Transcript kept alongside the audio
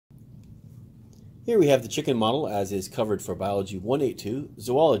Here we have the chicken model as is covered for Biol G182,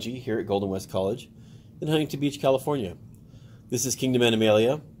 Zoology here at Golden West College in Huntington Beach, California. This is Kingdom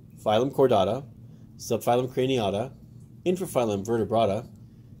Animalia, phylum Chordata, subphylum Craniata, infraphylum Vertebrata,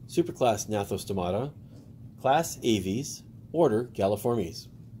 superclass Gnathostomata, class Aves, order Galliformes.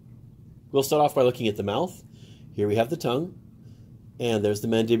 We'll start off by looking at the mouth. Here we have the tongue, and there's the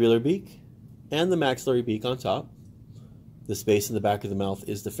mandibular beak and the maxillary beak on top. The space in the back of the mouth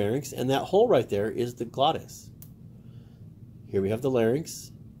is the pharynx, and that hole right there is the glottis. Here we have the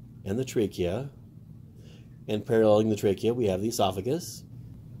larynx and the trachea, and paralleling the trachea we have the esophagus.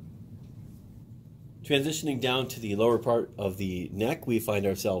 Transitioning down to the lower part of the neck, we find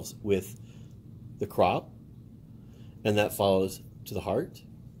ourselves with the crop, and that follows to the heart.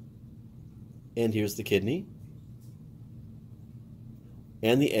 And here's the kidney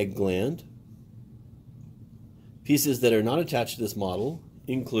and the egg gland. Pieces that are not attached to this model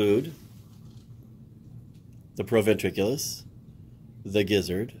include the proventriculus, the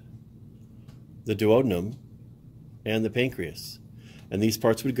gizzard, the duodenum, and the pancreas. And these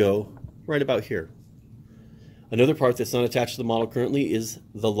parts would go right about here. Another part that's not attached to the model currently is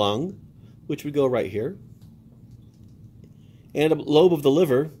the lung, which would go right here, and a lobe of the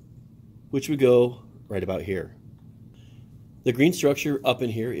liver, which would go right about here. The green structure up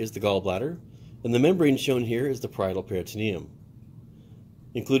in here is the gallbladder, and the membrane shown here is the parietal peritoneum.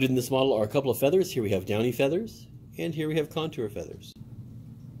 Included in this model are a couple of feathers. Here we have downy feathers, and here we have contour feathers.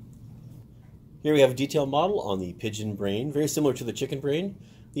 Here we have a detailed model on the pigeon brain, very similar to the chicken brain.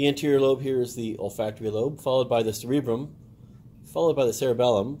 The anterior lobe here is the olfactory lobe, followed by the cerebrum, followed by the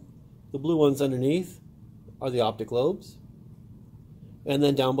cerebellum. The blue ones underneath are the optic lobes, and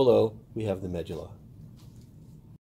then down below we have the medulla.